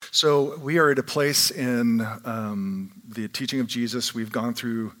So we are at a place in the teaching of Jesus. We've gone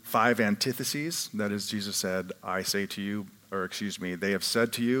through 5 antitheses. That is, Jesus said, I say to you, or excuse me, they have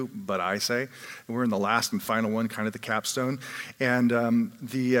said to you, but I say. And we're in the last and final one, kind of the capstone. And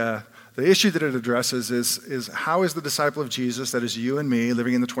the issue that it addresses is how is the disciple of Jesus, that is you and me,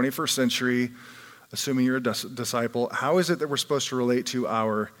 living in the 21st century, assuming you're a disciple, how is it that we're supposed to relate to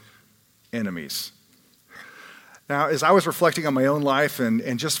our enemies? Now, as I was reflecting on my own life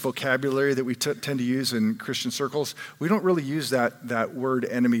and just vocabulary that we tend to use in Christian circles, we don't really use that word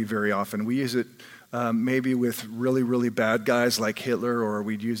enemy very often. We use it maybe with really, really bad guys like Hitler, or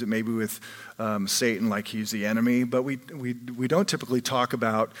we'd use it maybe with Satan, like he's the enemy. But we don't typically talk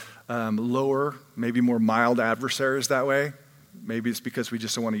about lower, maybe more mild adversaries that way. Maybe it's because we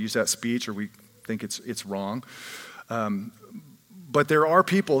just don't want to use that speech, or we think it's wrong. But there are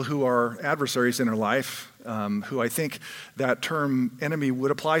people who are adversaries in our life who I think that term enemy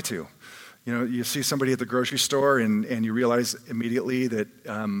would apply to. You know, you see somebody at the grocery store and you realize immediately that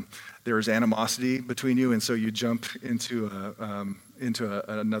there is animosity between you, and so you jump into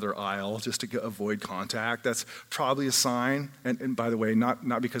another aisle just to avoid contact. That's probably a sign, and by the way,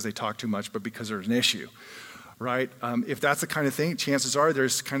 not because they talk too much, but because there's an issue. Right? If that's the kind of thing, chances are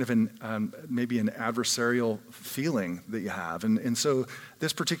there's kind of maybe an adversarial feeling that you have. And so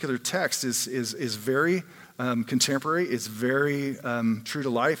this particular text is very contemporary. It's very true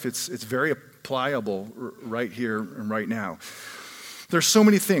to life. It's very applicable right here and right now. There's so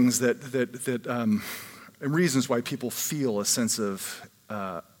many things and reasons why people feel a sense of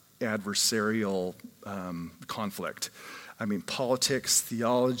adversarial conflict. I mean, politics,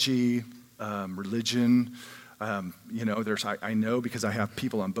 theology, religion. I know because I have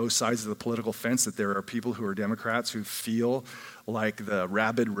people on both sides of the political fence that there are people who are Democrats who feel like the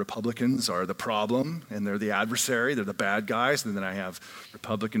rabid Republicans are the problem and they're the adversary, they're the bad guys. And then I have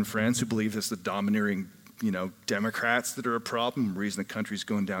Republican friends who believe it's the domineering, Democrats that are a problem, the reason the country's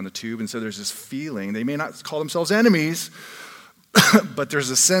going down the tube. And so there's this feeling, they may not call themselves enemies, but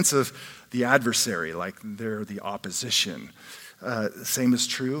there's a sense of the adversary, like they're the opposition. Same is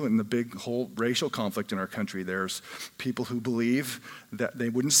true in the big whole racial conflict in our country. There's people who believe that they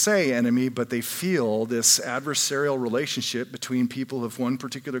wouldn't say enemy, but they feel this adversarial relationship between people of one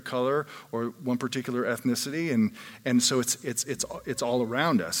particular color or one particular ethnicity, and so it's all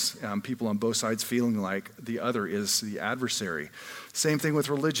around us. People on both sides feeling like the other is the adversary. Same thing with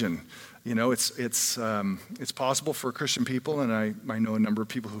religion. It's possible for Christian people, and I know a number of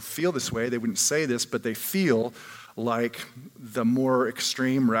people who feel this way. They wouldn't say this, but they feel like the more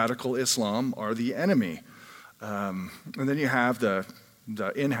extreme radical Islam are the enemy. And then you have the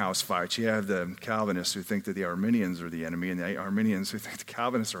in-house fights. You have the Calvinists who think that the Arminians are the enemy, and the Arminians who think the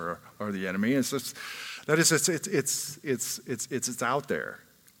Calvinists are the enemy. It's out there,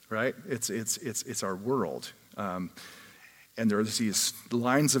 right? It's our world. And there's these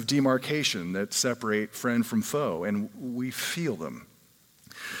lines of demarcation that separate friend from foe, and we feel them.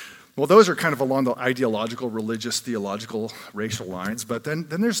 Well, those are kind of along the ideological, religious, theological, racial lines, but then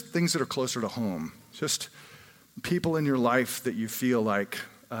there's things that are closer to home. Just people in your life that you feel like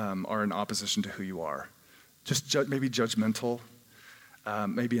are in opposition to who you are. Just maybe judgmental,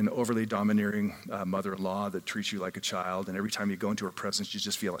 maybe an overly domineering mother-in-law that treats you like a child, and every time you go into her presence, you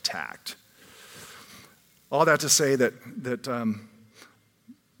just feel attacked. All that to say that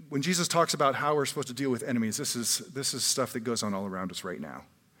when Jesus talks about how we're supposed to deal with enemies, this is stuff that goes on all around us right now.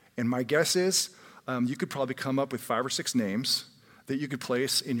 And my guess is you could probably come up with 5 or 6 names that you could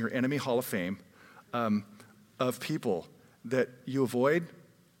place in your enemy hall of fame of people that you avoid,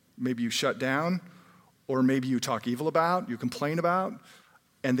 maybe you shut down, or maybe you talk evil about, you complain about,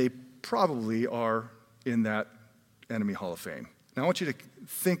 and they probably are in that enemy hall of fame. Now I want you to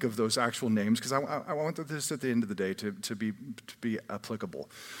think of those actual names because I want this at the end of the day to be applicable.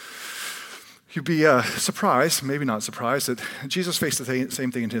 You'd be surprised, maybe not surprised, that Jesus faced the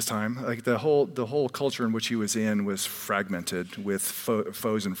same thing in his time. Like the whole culture in which he was in was fragmented with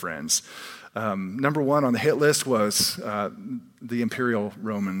foes and friends. Number 1 on the hit list was the imperial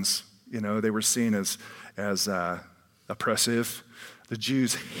Romans. They were seen as oppressive. The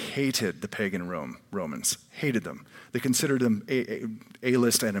Jews hated the pagan Romans, hated them. They considered them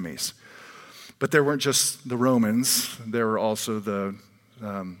A-list enemies. But there weren't just the Romans. There were also the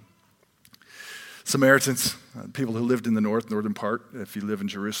Samaritans, people who lived in the northern part, if you live in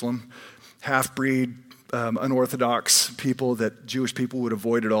Jerusalem, half-breed, unorthodox people that Jewish people would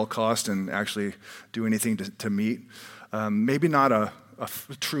avoid at all cost and actually do anything to meet. Maybe not a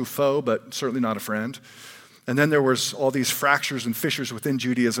true foe, but certainly not a friend. And then there was all these fractures and fissures within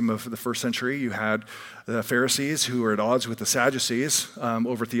Judaism of the first century. You had the Pharisees who were at odds with the Sadducees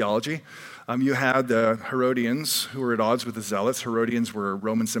over theology. You had the Herodians who were at odds with the Zealots. Herodians were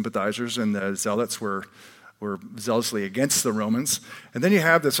Roman sympathizers, and the Zealots were zealously against the Romans. And then you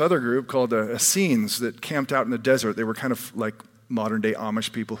have this other group called the Essenes that camped out in the desert. They were kind of like modern-day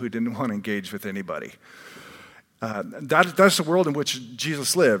Amish people who didn't want to engage with anybody. That's the world in which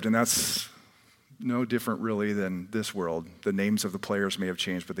Jesus lived, and that's no different really than this world. The names of the players may have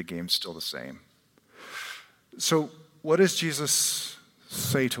changed, but the game's still the same. So what does Jesus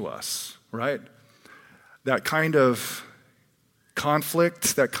say to us, right? That kind of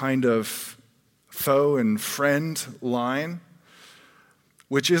conflict, that kind of foe and friend line,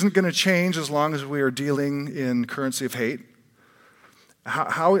 which isn't going to change as long as we are dealing in currency of hate.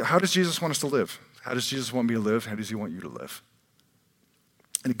 How does Jesus want us to live? How does Jesus want me to live? How does he want you to live?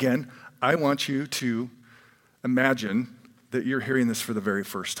 And again, I want you to imagine that you're hearing this for the very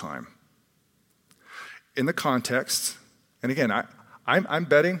first time. In the context, and again, I'm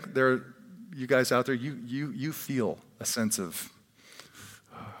betting there, you guys out there, you feel a sense of,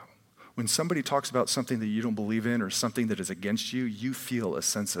 when somebody talks about something that you don't believe in or something that is against you, you feel a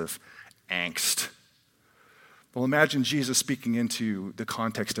sense of angst. Well, imagine Jesus speaking into the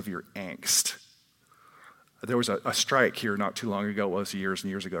context of your angst. There was a strike here not too long ago, it was years and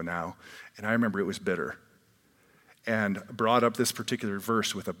years ago now, and I remember it was bitter. And brought up this particular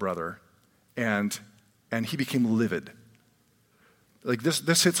verse with a brother, and he became livid. Like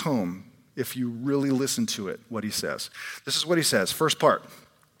this hits home if you really listen to it, what he says. This is what he says, first part.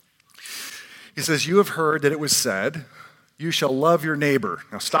 He says, "You have heard that it was said, 'You shall love your neighbor.'"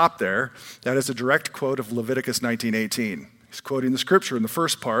 Now stop there. That is a direct quote of Leviticus 19:18. He's quoting the scripture in the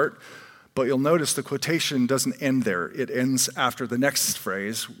first part, but you'll notice the quotation doesn't end there. It ends after the next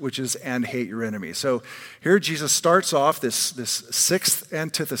phrase, which is, "and hate your enemy." So here Jesus starts off this sixth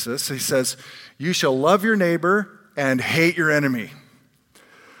antithesis. He says, "You shall love your neighbor and hate your enemy."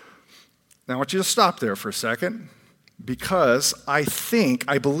 Now I want you to stop there for a second, because I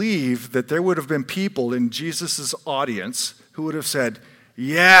believe that there would have been people in Jesus' audience who would have said,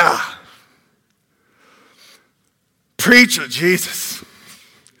 "Yeah, preach it, Jesus."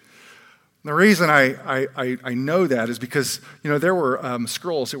 The reason I know that is because, there were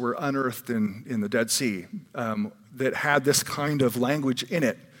scrolls that were unearthed in the Dead Sea that had this kind of language in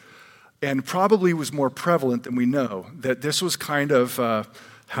it, and probably was more prevalent than we know, that this was kind of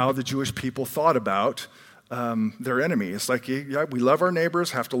how the Jewish people thought about their enemy. It's like, yeah, we love our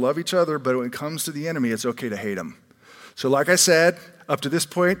neighbors, have to love each other, but when it comes to the enemy, it's okay to hate them. So like I said, up to this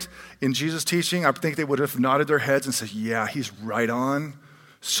point in Jesus' teaching, I think they would have nodded their heads and said, "Yeah, he's right on.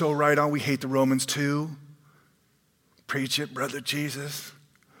 So right on, we hate the Romans too. Preach it, brother Jesus."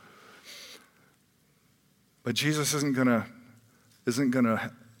 But Jesus isn't gonna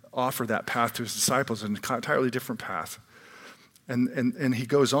offer that path to his disciples, an entirely different path. And he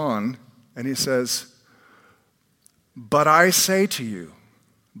goes on and he says, "But I say to you,"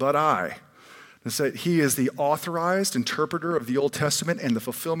 but I. And so he is the authorized interpreter of the Old Testament and the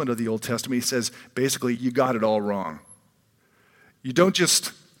fulfillment of the Old Testament. He says, basically, you got it all wrong. You don't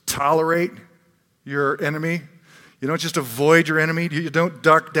just tolerate your enemy. You don't just avoid your enemy. You don't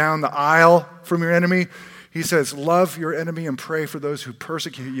duck down the aisle from your enemy. He says, love your enemy and pray for those who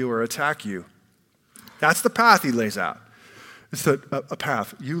persecute you or attack you. That's the path he lays out. It's a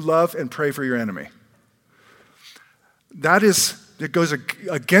path. You love and pray for your enemy. It goes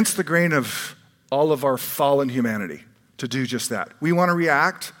against the grain of all of our fallen humanity to do just that. We want to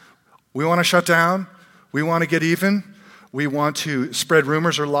react. We want to shut down. We want to get even. We want to spread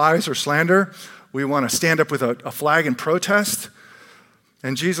rumors or lies or slander. We want to stand up with a flag and protest.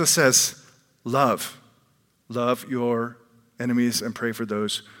 And Jesus says, love. Love your enemies and pray for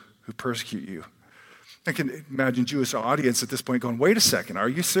those who persecute you. I can imagine Jewish audience at this point going, wait a second, are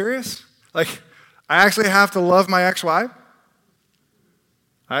you serious? Like, I actually have to love my ex-wife?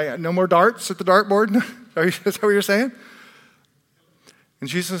 No more darts at the dartboard? Is that what you're saying? And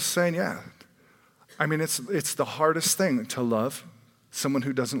Jesus is saying, yeah. I mean, it's the hardest thing to love someone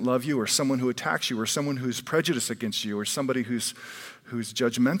who doesn't love you, or someone who attacks you, or someone who's prejudiced against you, or somebody who's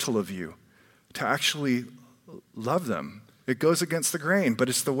judgmental of you. To actually love them. It goes against the grain, but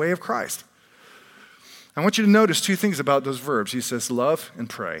it's the way of Christ. I want you to notice two things about those verbs. He says love and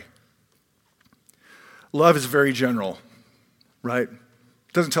pray. Love is very general, right?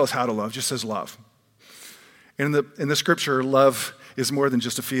 It doesn't tell us how to love, it just says love. In the scripture, love is more than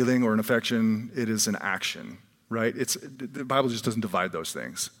just a feeling or an affection, it is an action, right? The Bible just doesn't divide those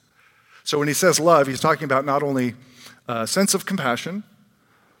things. So when he says love, he's talking about not only a sense of compassion,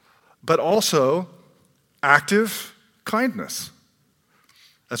 but also active kindness.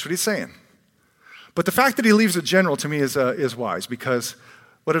 That's what he's saying. But the fact that he leaves it general to me is wise, because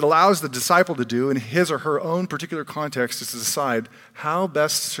what it allows the disciple to do in his or her own particular context is to decide, how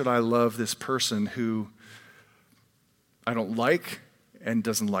best should I love this person who I don't like and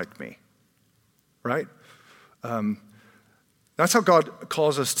doesn't like me, right? That's how God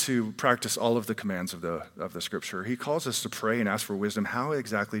calls us to practice all of the commands of the Scripture. He calls us to pray and ask for wisdom. How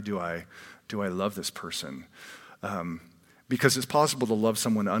exactly do I love this person? Because it's possible to love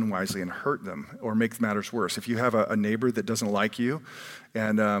someone unwisely and hurt them or make matters worse. If you have a neighbor that doesn't like you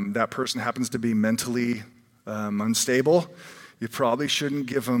and that person happens to be mentally unstable, you probably shouldn't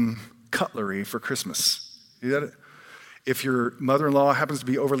give them cutlery for Christmas. You get it? If your mother-in-law happens to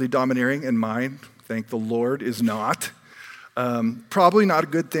be overly domineering, and mine, thank the Lord, is not, probably not a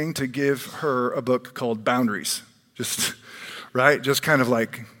good thing to give her a book called Boundaries. Just, right? Just kind of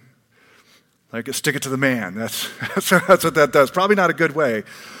like stick it to the man. That's what that does. Probably not a good way.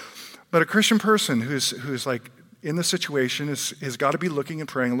 But a Christian person who's like in the situation has got to be looking and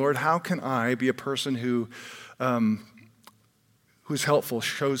praying, Lord, how can I be a person who's helpful,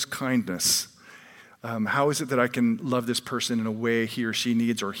 shows kindness? How is it that I can love this person in a way he or she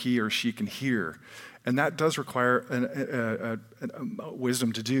needs or he or she can hear? And that does require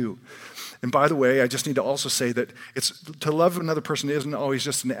wisdom to do. And by the way, I just need to also say that to love another person isn't always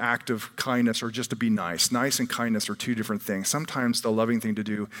just an act of kindness or just to be nice. Nice and kindness are two different things. Sometimes the loving thing to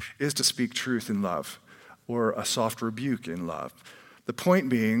do is to speak truth in love or a soft rebuke in love. The point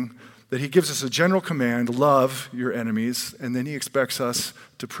being that he gives us a general command, love your enemies, and then he expects us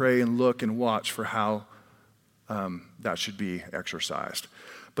to pray and look and watch for how that should be exercised.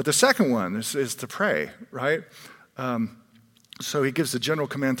 But the second one is to pray, right? So he gives the general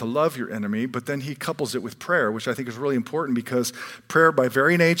command to love your enemy, but then he couples it with prayer, which I think is really important because prayer by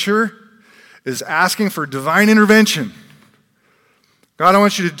very nature is asking for divine intervention. God, I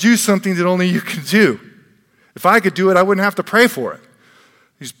want you to do something that only you can do. If I could do it, I wouldn't have to pray for it.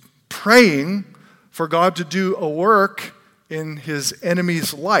 He's praying for God to do a work in his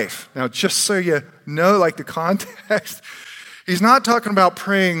enemy's life. Now, just so you know, like the context, he's not talking about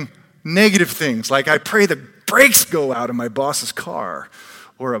praying negative things, like I pray the brakes go out of my boss's car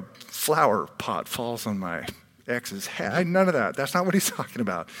or a flower pot falls on my ex's head. None of that. That's not what he's talking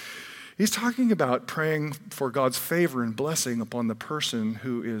about. He's talking about praying for God's favor and blessing upon the person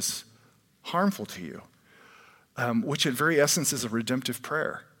who is harmful to you, which at very essence is a redemptive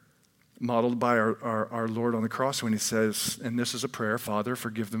prayer modeled by our Lord on the cross when he says, and this is a prayer, Father,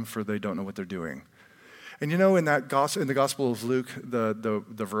 forgive them for they don't know what they're doing. And you know, in the Gospel of Luke, the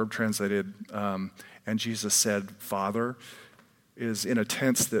verb translated, and Jesus said, Father, is in a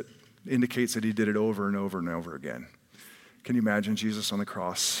tense that indicates that he did it over and over and over again. Can you imagine Jesus on the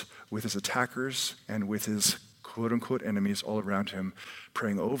cross with his attackers and with his quote-unquote enemies all around him,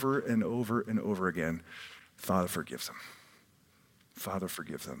 praying over and over and over again, Father, forgive them. Father,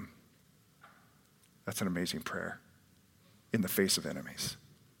 forgive them. That's an amazing prayer in the face of enemies.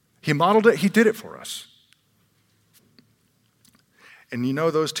 He modeled it. He did it for us. And you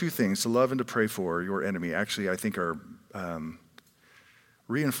know those two things, to love and to pray for your enemy, actually I think are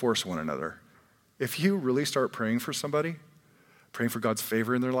reinforce one another. If you really start praying for somebody, praying for God's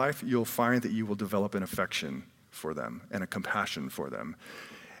favor in their life, you'll find that you will develop an affection for them and a compassion for them.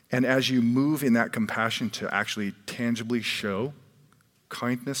 And as you move in that compassion to actually tangibly show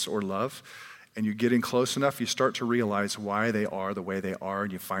kindness or love, and you get in close enough, you start to realize why they are the way they are,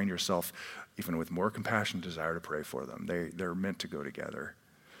 and you find yourself even with more compassion, desire to pray for them. They're meant to go together.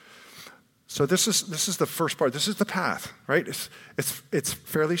 So this is the first part. This is the path, right? It's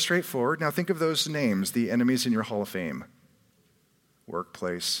fairly straightforward. Now think of those names, the enemies in your hall of fame.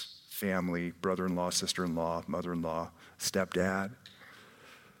 Workplace, family, brother-in-law, sister-in-law, mother-in-law, stepdad.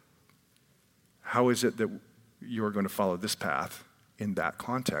 How is it that you are going to follow this path in that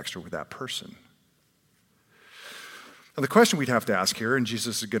context or with that person? Now, the question we'd have to ask here, and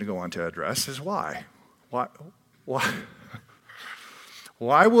Jesus is going to go on to address, is why? Why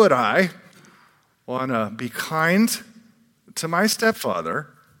would I want to be kind to my stepfather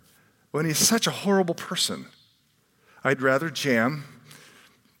when he's such a horrible person? I'd rather jam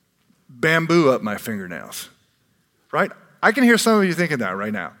bamboo up my fingernails, right? I can hear some of you thinking that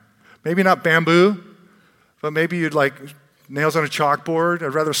right now. Maybe not bamboo, but maybe you'd like nails on a chalkboard.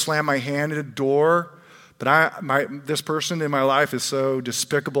 I'd rather slam my hand in a door. But this person in my life is so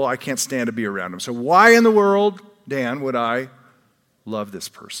despicable, I can't stand to be around him. So why in the world, Dan, would I love this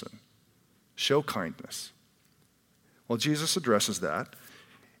person? Show kindness. Well, Jesus addresses that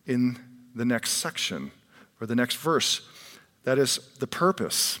in the next section, or the next verse. That is the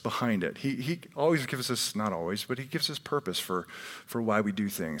purpose behind it. He always gives us, not always, but he gives us purpose for why we do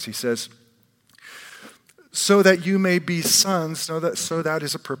things. He says, so that you may be sons, so that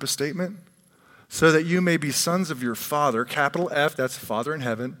is a purpose statement, so that you may be sons of your Father, capital F, that's Father in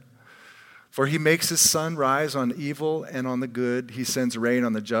heaven. For he makes his sun rise on evil and on the good. He sends rain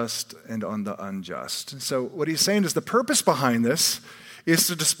on the just and on the unjust. So what he's saying is the purpose behind this is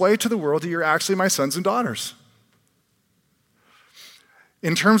to display to the world that you're actually my sons and daughters.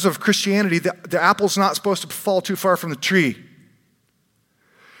 In terms of Christianity, the apple's not supposed to fall too far from the tree.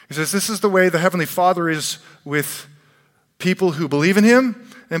 He says this is the way the Heavenly Father is with people who believe in him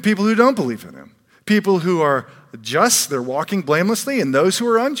and people who don't believe in him. People who are just, they're walking blamelessly, and those who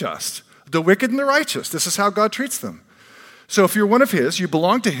are unjust, the wicked and the righteous. This is how God treats them. So if you're one of his, you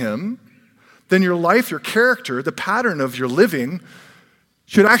belong to him, then your life, your character, the pattern of your living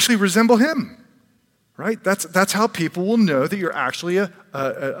should actually resemble him. Right? That's how people will know that you're actually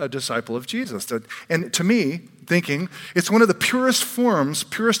a disciple of Jesus. And to me, thinking, it's one of the purest forms,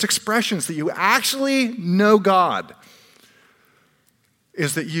 purest expressions that you actually know God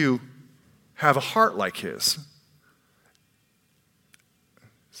is that you have a heart like his.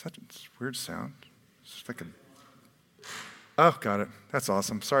 Is that a weird sound? It's like oh, got it. That's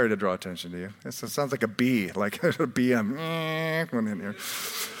awesome. Sorry to draw attention to you. It sounds like a bee, like a bee. I'm going in here.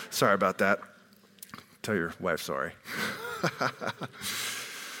 Sorry about that. Tell your wife sorry.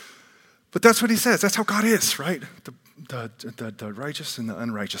 But that's what he says. That's how God is, right? The righteous and the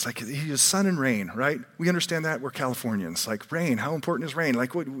unrighteous. Like he is sun and rain, right? We understand that. We're Californians. Like rain, how important is rain?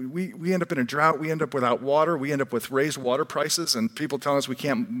 Like we end up in a drought. We end up without water. We end up with raised water prices, and people telling us we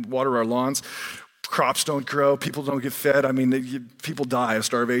can't water our lawns. Crops don't grow. People don't get fed. I mean, people die of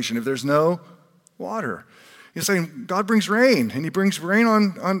starvation if there's no water. He's saying God brings rain, and he brings rain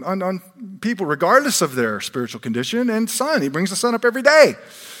on people regardless of their spiritual condition, and sun. He brings the sun up every day.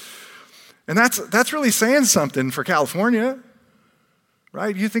 And that's really saying something for California,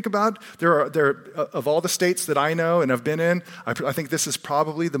 right? You think about, there are of all the states that I know and have been in, I think this is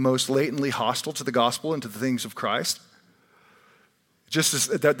probably the most latently hostile to the gospel and to the things of Christ. Just as,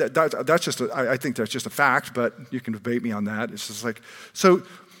 that's just I think that's just a fact, but you can debate me on that. It's just like, so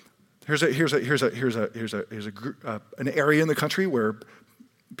here's an area in the country where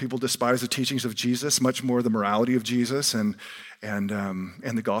people despise the teachings of Jesus, much more the morality of Jesus and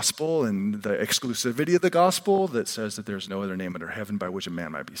the gospel and the exclusivity of the gospel that says that there's no other name under heaven by which a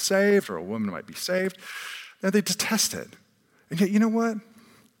man might be saved or a woman might be saved. And they detest it. And yet, you know what?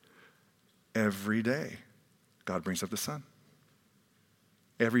 Every day, God brings up the sun.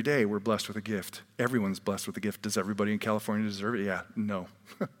 Every day, we're blessed with a gift. Everyone's blessed with a gift. Does everybody in California deserve it? Yeah, no.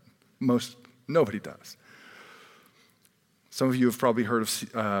 Nobody does. Some of you have probably heard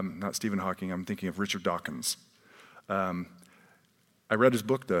of, not Stephen Hawking, I'm thinking of Richard Dawkins. I read his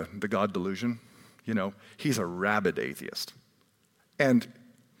book, The God Delusion. You know, he's a rabid atheist. And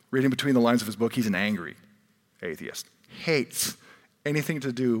reading between the lines of his book, he's an angry atheist. Hates anything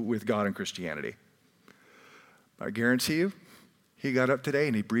to do with God and Christianity. I guarantee you, he got up today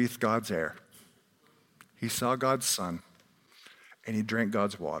and he breathed God's air. He saw God's sun, and he drank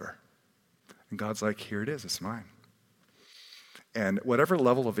God's water. And God's like, here it is, it's mine. And whatever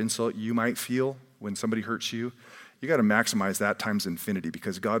level of insult you might feel when somebody hurts you, you got to maximize that times infinity,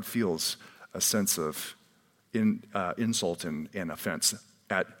 because God feels a sense of insult and offense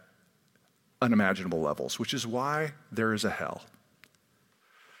at unimaginable levels, which is why there is a hell.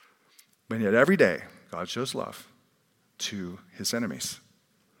 But yet every day, God shows love to his enemies,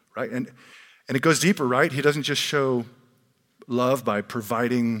 right? And it goes deeper, right? He doesn't just show love by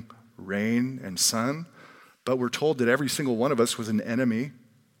providing rain and sun, but we're told that every single one of us was an enemy.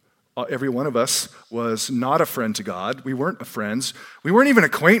 Every one of us was not a friend to God. We weren't friends. We weren't even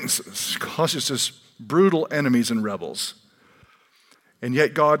acquaintances. God was just brutal enemies and rebels. And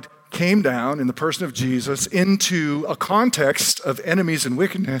yet God came down in the person of Jesus into a context of enemies and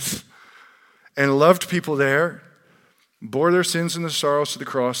wickedness and loved people there, bore their sins and their sorrows to the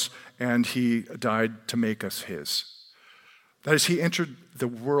cross, and he died to make us his. That is, he entered the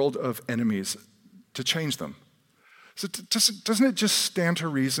world of enemies to change them. So doesn't it just stand to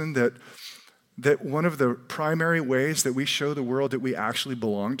reason that one of the primary ways that we show the world that we actually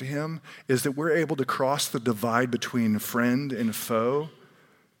belong to him is that we're able to cross the divide between friend and foe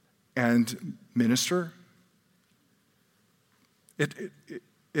and minister? It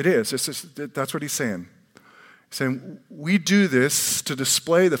is. It's just, that's what he's saying. He's saying we do this to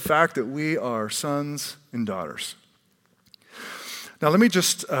display the fact that we are sons and daughters. Now let me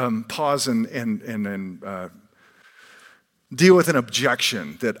just pause and deal with an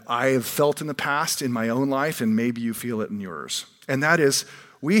objection that I have felt in the past in my own life, and maybe you feel it in yours. And that is,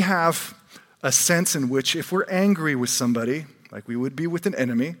 we have a sense in which if we're angry with somebody, like we would be with an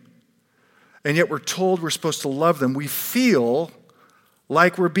enemy, and yet we're told we're supposed to love them, we feel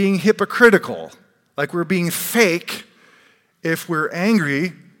like we're being hypocritical, like we're being fake if we're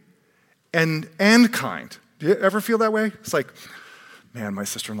angry and kind. Do you ever feel that way? It's like, man, my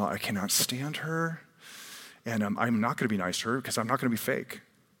sister-in-law, I cannot stand her. And I'm not going to be nice to her because I'm not going to be fake.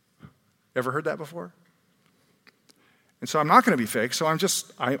 Ever heard that before? And so I'm not going to be fake, so I'm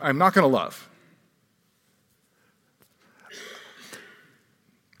not going to love.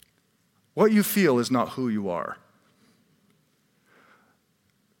 What you feel is not who you are.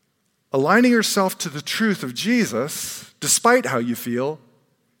 Aligning yourself to the truth of Jesus, despite how you feel,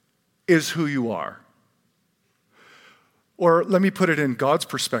 is who you are. Or let me put it in God's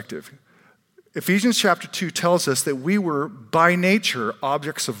perspective. Ephesians chapter 2 tells us that we were by nature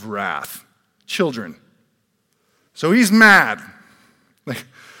objects of wrath, children. So he's mad. Like,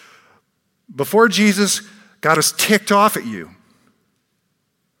 before Jesus got us ticked off at you,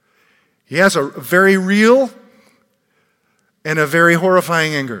 he has a very real and a very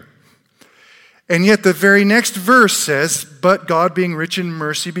horrifying anger. And yet the very next verse says, but God being rich in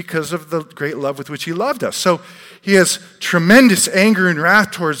mercy because of the great love with which he loved us. So he has tremendous anger and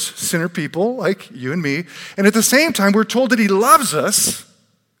wrath towards sinner people like you and me. And at the same time, we're told that he loves us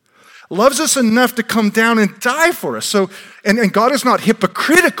enough to come down and die for us. So, and God is not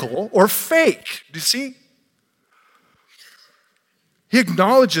hypocritical or fake. Do you see? He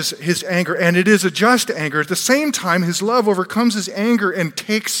acknowledges his anger, and it is a just anger. At the same time, his love overcomes his anger and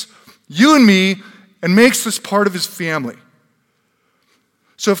takes you and me and makes us part of his family.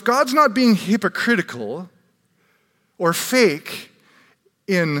 So if God's not being hypocritical or fake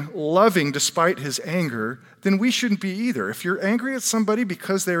in loving despite his anger, then we shouldn't be either. If you're angry at somebody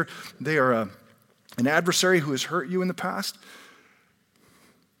because they are an adversary who has hurt you in the past,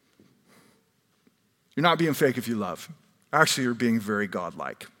 you're not being fake if you love. Actually, you're being very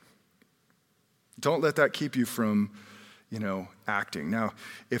godlike. Don't let that keep you from, acting. Now,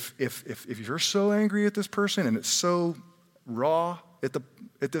 if you're so angry at this person and it's so raw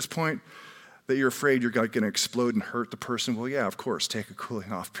at this point that you're afraid you're going to explode and hurt the person, well, yeah, of course, take a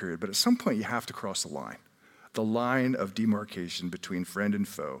cooling off period. But at some point, you have to cross the line of demarcation between friend and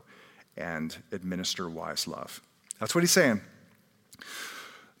foe, and administer wise love. That's what he's saying.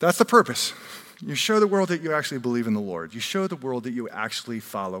 That's the purpose. You show the world that you actually believe in the Lord. You show the world that you actually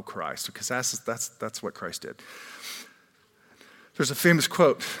follow Christ, because that's what Christ did. There's a famous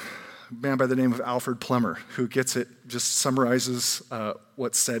quote, a man by the name of Alfred Plummer, who gets it, just summarizes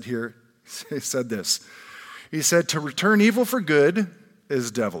what's said here. He said this. He said, to return evil for good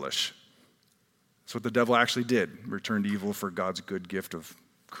is devilish. That's what the devil actually did, returned evil for God's good gift of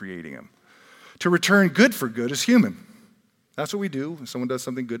creating him. To return good for good is human. That's what we do. If someone does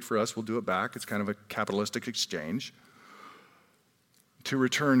something good for us, we'll do it back. It's kind of a capitalistic exchange. To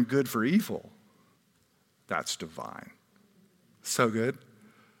return good for evil, that's divine. So good.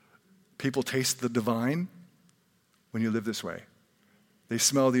 People taste the divine when you live this way. They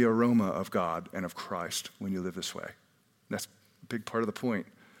smell the aroma of God and of Christ when you live this way. That's a big part of the point.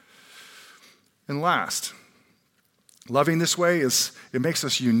 And last, loving this way it makes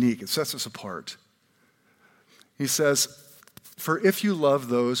us unique. It sets us apart. He says, for if you love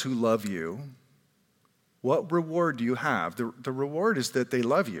those who love you, what reward do you have? The reward is that they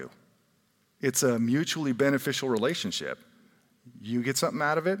love you. It's a mutually beneficial relationship. You get something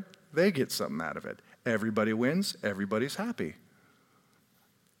out of it, they get something out of it. Everybody wins, everybody's happy.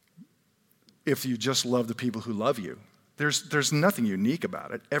 If you just love the people who love you, there's nothing unique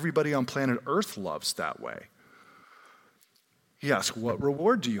about it. Everybody on planet Earth loves that way. Yes, what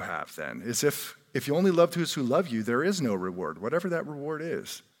reward do you have then? As if you only love those who love you, there is no reward, whatever that reward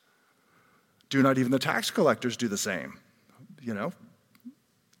is. Do not even the tax collectors do the same,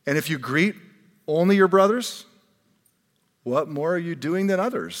 And if you greet only your brothers, what more are you doing than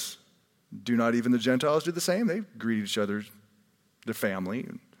others? Do not even the Gentiles do the same? They greet each other, their family.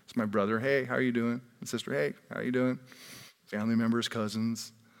 It's my brother, hey, how are you doing? And sister, hey, how are you doing? Family members,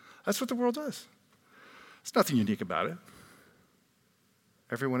 cousins. That's what the world does. There's nothing unique about it.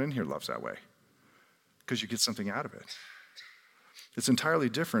 Everyone in here loves that way because you get something out of it. It's entirely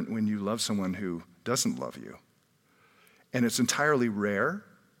different when you love someone who doesn't love you. And it's entirely rare.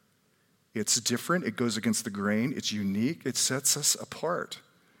 It's different. It goes against the grain. It's unique. It sets us apart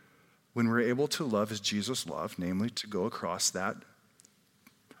when we're able to love as Jesus loved, namely to go across that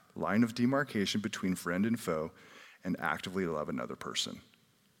line of demarcation between friend and foe and actively love another person,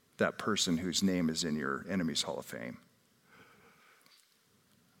 that person whose name is in your enemy's hall of fame.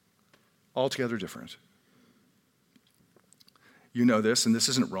 Altogether different. You know this, and this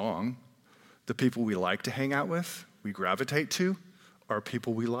isn't wrong. The people we like to hang out with, we gravitate to, are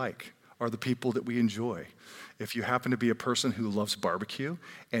people we like, are the people that we enjoy. If you happen to be a person who loves barbecue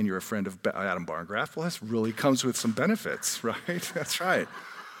and you're a friend of Adam Barngraff, well, this really comes with some benefits, right? That's right.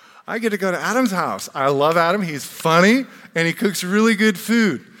 I get to go to Adam's house. I love Adam. He's funny, and he cooks really good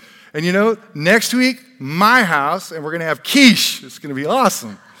food. And you know, next week, my house, and we're going to have quiche. It's going to be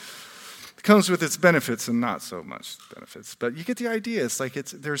awesome. It comes with its benefits and not so much benefits. But you get the idea. It's like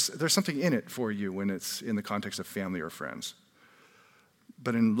there's something in it for you when it's in the context of family or friends.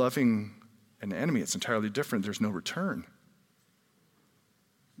 But in loving an enemy, it's entirely different. There's no return.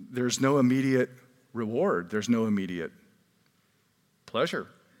 There's no immediate reward. There's no immediate pleasure.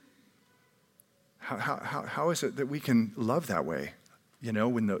 How is it that we can love that way, you know,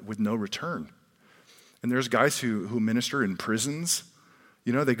 with no return? And there's guys who minister in prisons.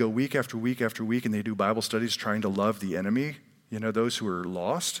 You know, they go week after week after week and they do Bible studies trying to love the enemy, you know, those who are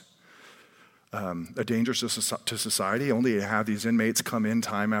lost, a danger to society, only to have these inmates come in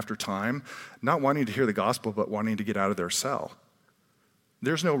time after time, not wanting to hear the gospel, but wanting to get out of their cell.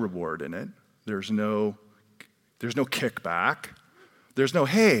 There's no reward in it. There's no kickback. There's no,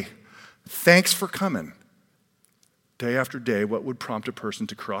 hey, thanks for coming. Day after day, what would prompt a person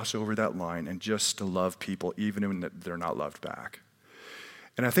to cross over that line and just to love people even when they're not loved back?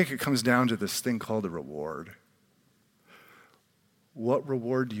 And I think it comes down to this thing called a reward. What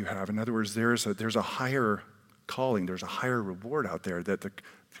reward do you have? In other words, there's a higher calling, there's a higher reward out there that the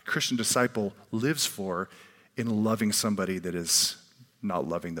Christian disciple lives for in loving somebody that is not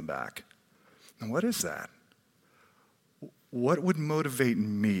loving them back. And what is that? What would motivate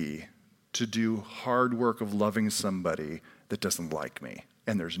me to do hard work of loving somebody that doesn't like me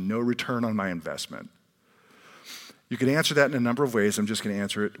and there's no return on my investment? You can answer that in a number of ways. I'm just going to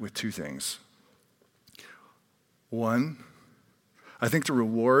answer it with two things. One, I think the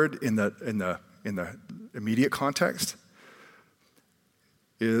reward in the immediate context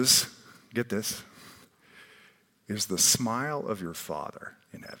is, get this, is the smile of your Father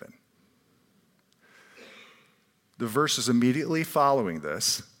in heaven. The verses immediately following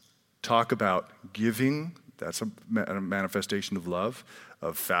this talk about giving, that's a manifestation of love,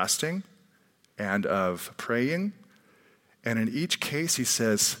 of fasting, and of praying. And in each case, he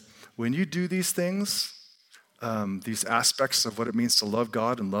says, when you do these things, these aspects of what it means to love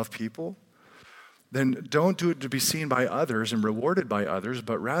God and love people, then don't do it to be seen by others and rewarded by others,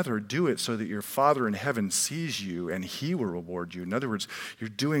 but rather do it so that your Father in heaven sees you and he will reward you. In other words, you're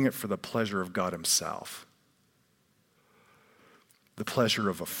doing it for the pleasure of God himself. The pleasure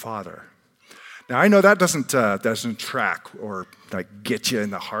of a father. Now, I know that doesn't track or like get you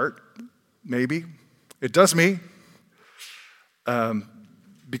in the heart, maybe. It does me.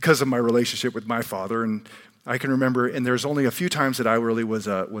 Because of my relationship with my father, and I can remember, and there's only a few times that I really was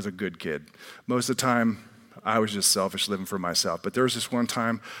a good kid. Most of the time, I was just selfish, living for myself. But there was this one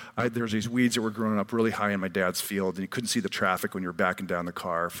time, there was these weeds that were growing up really high in my dad's field, and you couldn't see the traffic when you were backing down the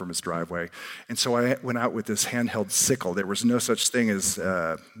car from his driveway. And so I went out with this handheld sickle. There was no such thing as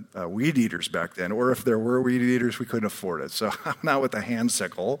weed eaters back then, or if there were weed eaters, we couldn't afford it. So I went out with a hand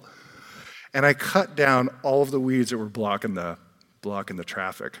sickle, and I cut down all of the weeds that were blocking the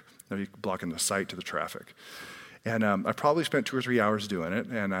traffic, blocking the sight to the traffic. And I probably spent 2 or 3 hours doing it,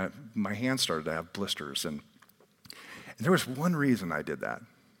 and my hands started to have blisters. And there was one reason I did that.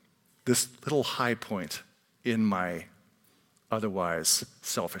 This little high point in my otherwise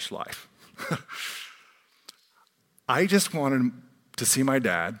selfish life. I just wanted to see my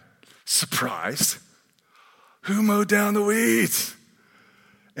dad surprised. Who mowed down the weeds?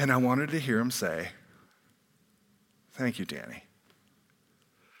 And I wanted to hear him say, "Thank you, Danny."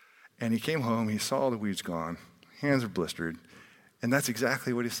 And he came home, he saw all the weeds gone, hands were blistered, and that's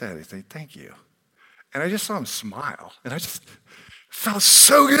exactly what he said. He said, "Thank you." And I just saw him smile, and I just felt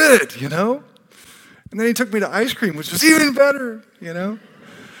so good, you know? And then he took me to ice cream, which was even better, you know?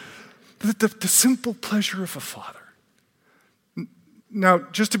 The simple pleasure of a father. Now,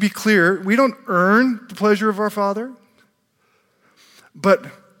 just to be clear, we don't earn the pleasure of our Father, but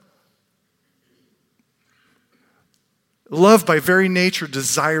love by very nature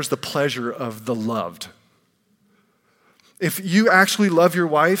desires the pleasure of the loved. If you actually love your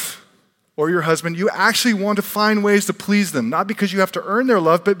wife or your husband, you actually want to find ways to please them, not because you have to earn their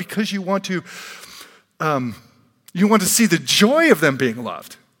love, but because you want to see the joy of them being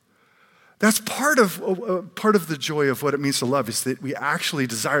loved. That's part of the joy of what it means to love, is that we actually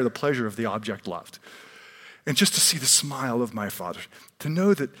desire the pleasure of the object loved. And just to see the smile of my Father, to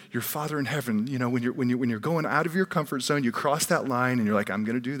know that your Father in heaven, when you're going out of your comfort zone, you cross that line and you're like, I'm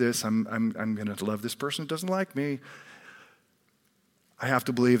going to do this. I'm going to love this person who doesn't like me. I have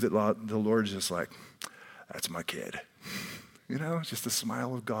to believe that the Lord is just like, that's my kid. Just the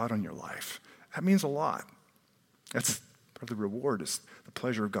smile of God on your life. That means a lot. That's part of the reward, is the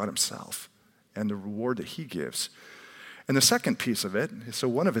pleasure of God himself and the reward that he gives. And the second piece of it, so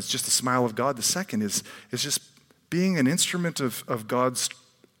one of it's just the smile of God. The second is just being an instrument of God's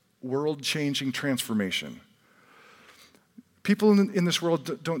world-changing transformation. People in this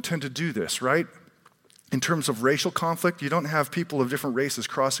world don't tend to do this, right? In terms of racial conflict, you don't have people of different races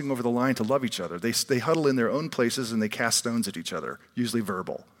crossing over the line to love each other. They huddle in their own places and they cast stones at each other, usually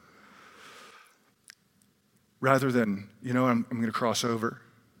verbal. Rather than, I'm going to cross over.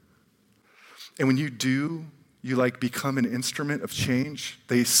 And when you do, you become an instrument of change.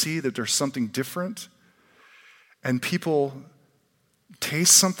 They see that there's something different, and people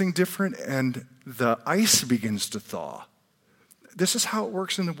taste something different, and the ice begins to thaw. This is how it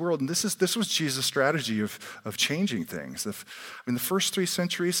works in the world, and this was Jesus' strategy of changing things. In the first 3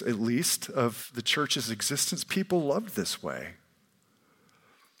 centuries, at least, of the church's existence, people loved this way.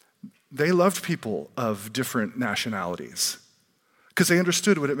 They loved people of different nationalities because they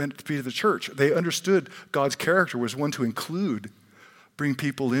understood what it meant to be the church. They understood God's character was one to bring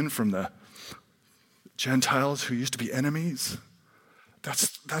people in from the Gentiles who used to be enemies.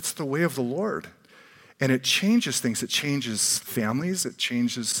 That's the way of the Lord. And it changes things. It changes families. It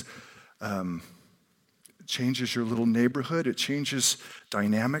changes your little neighborhood. It changes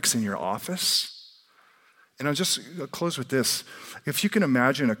dynamics in your office. And I'll close with this. If you can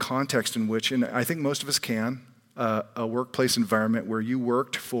imagine a context in which, and I think most of us can, a workplace environment where you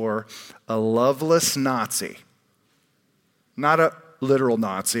worked for a loveless Nazi, not a literal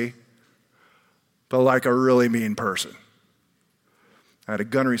Nazi, but like a really mean person. I had a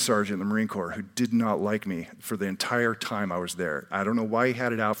gunnery sergeant in the Marine Corps who did not like me for the entire time I was there. I don't know why he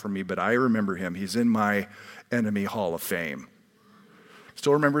had it out for me, but I remember him. He's in my enemy hall of fame.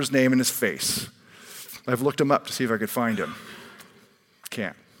 Still remember his name and his face. I've looked him up to see if I could find him.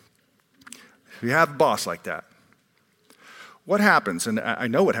 Can't. If you have a boss like that, what happens? And I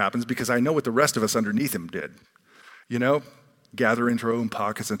know what happens because I know what the rest of us underneath him did. Gather into our own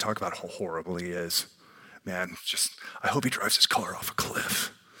pockets and talk about how horrible he is. Man, I hope he drives his car off a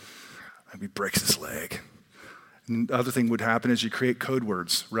cliff. I hope he breaks his leg. And the other thing would happen is you create code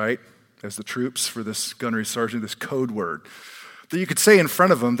words, right? As the troops for this gunnery sergeant, this code word that you could say in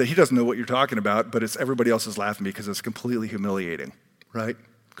front of him that he doesn't know what you're talking about, but everybody else is laughing because it's completely humiliating, right?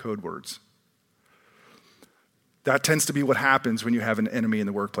 Code words. That tends to be what happens when you have an enemy in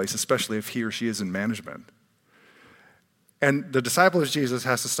the workplace, especially if he or she is in management. And the disciple of Jesus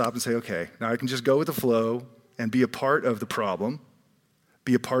has to stop and say, okay, now I can just go with the flow and be a part of the problem,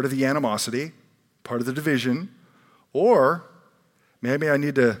 be a part of the animosity, part of the division, or maybe I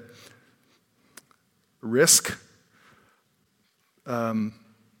need to risk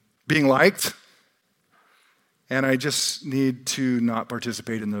being liked, and I just need to not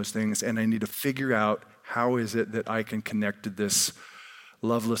participate in those things, and I need to figure out how is it that I can connect to this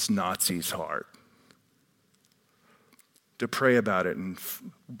loveless Nazi's heart. To pray about it and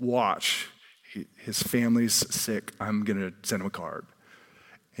watch. His family's sick. I'm going to send him a card.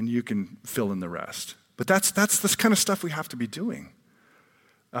 And you can fill in the rest. But that's this kind of stuff we have to be doing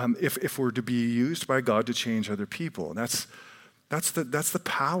if we're to be used by God to change other people. That's the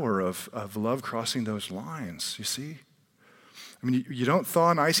power of love crossing those lines, you see? You don't thaw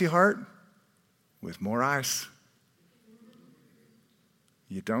an icy heart with more ice.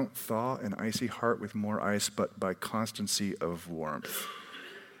 You don't thaw an icy heart with more ice, but by constancy of warmth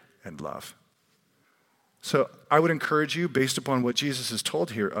and love. So I would encourage you, based upon what Jesus has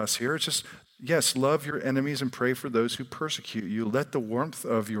told us here, it's just, yes, love your enemies and pray for those who persecute you. Let the warmth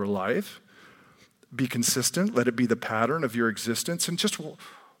of your life be consistent. Let it be the pattern of your existence. And just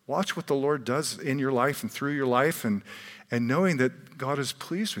watch what the Lord does in your life and through your life, and knowing that God is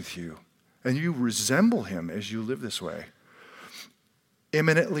pleased with you and you resemble him as you live this way.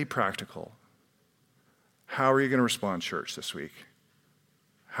 Eminently practical. How are you going to respond, church, this week?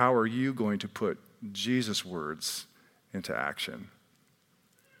 How are you going to put Jesus' words into action?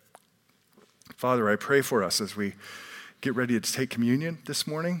 Father, I pray for us as we get ready to take communion this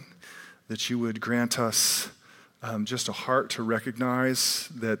morning, that you would grant us just a heart to recognize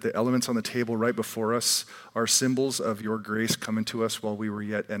that the elements on the table right before us are symbols of your grace coming to us while we were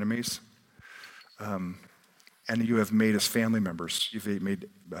yet enemies. And you have made us family members. You've made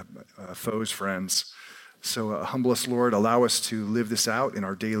foes friends. So humble us, Lord. Allow us to live this out in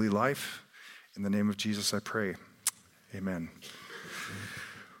our daily life In the name of Jesus, I pray. Amen.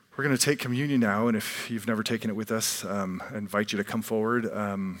 We're going to take communion now, and if you've never taken it with us, I invite you to come forward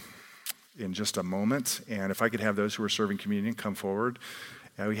in just a moment. And if I could have those who are serving communion come forward.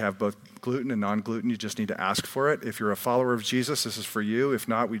 We have both gluten and non-gluten. You just need to ask for it. If you're a follower of Jesus, this is for you. If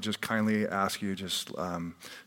not, we just kindly ask you just